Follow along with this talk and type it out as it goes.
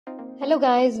Hello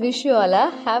guys, wish you all a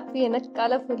happy and a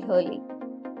colorful Holi.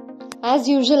 As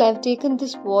usual, I've taken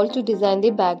this wall to design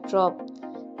the backdrop.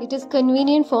 It is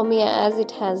convenient for me as it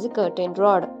has a curtain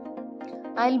rod.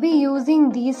 I'll be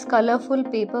using these colorful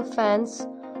paper fans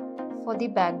for the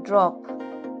backdrop.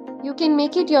 You can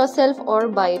make it yourself or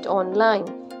buy it online.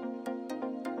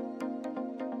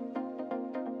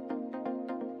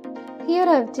 Here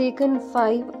I've taken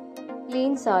 5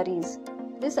 plain saris.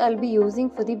 This I'll be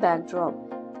using for the backdrop.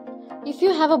 If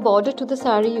you have a border to the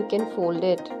sari, you can fold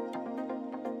it.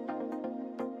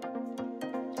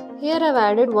 Here I've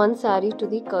added 1 sari to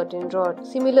the curtain rod.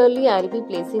 Similarly, I'll be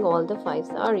placing all the 5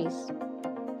 saris.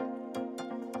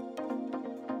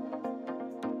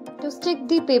 To stick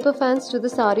the paper fans to the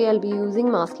sari, I'll be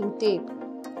using masking tape.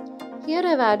 Here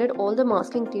I've added all the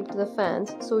masking tape to the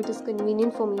fans, so it is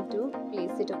convenient for me to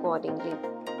place it accordingly.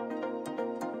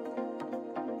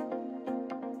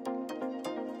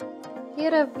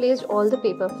 Here I've placed all the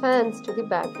paper fans to the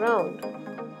background.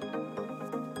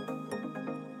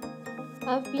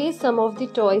 I've placed some of the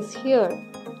toys here,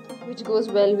 which goes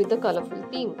well with the colorful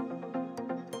theme.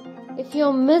 If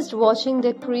you missed watching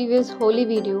that previous Holi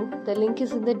video, the link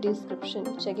is in the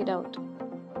description. Check it out.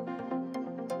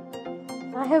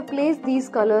 I have placed these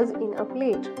colors in a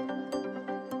plate.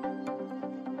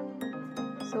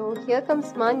 So here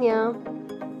comes Manya.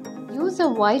 Use a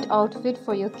white outfit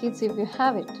for your kids if you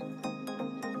have it.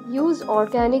 Use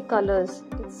organic colors,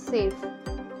 it's safe.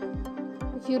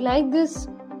 If you like this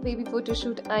baby photo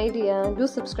shoot idea, do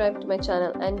subscribe to my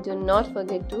channel and do not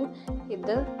forget to hit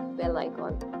the bell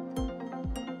icon.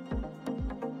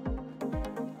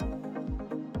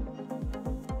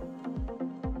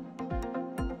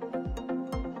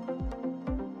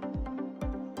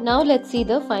 Now let's see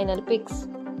the final pics.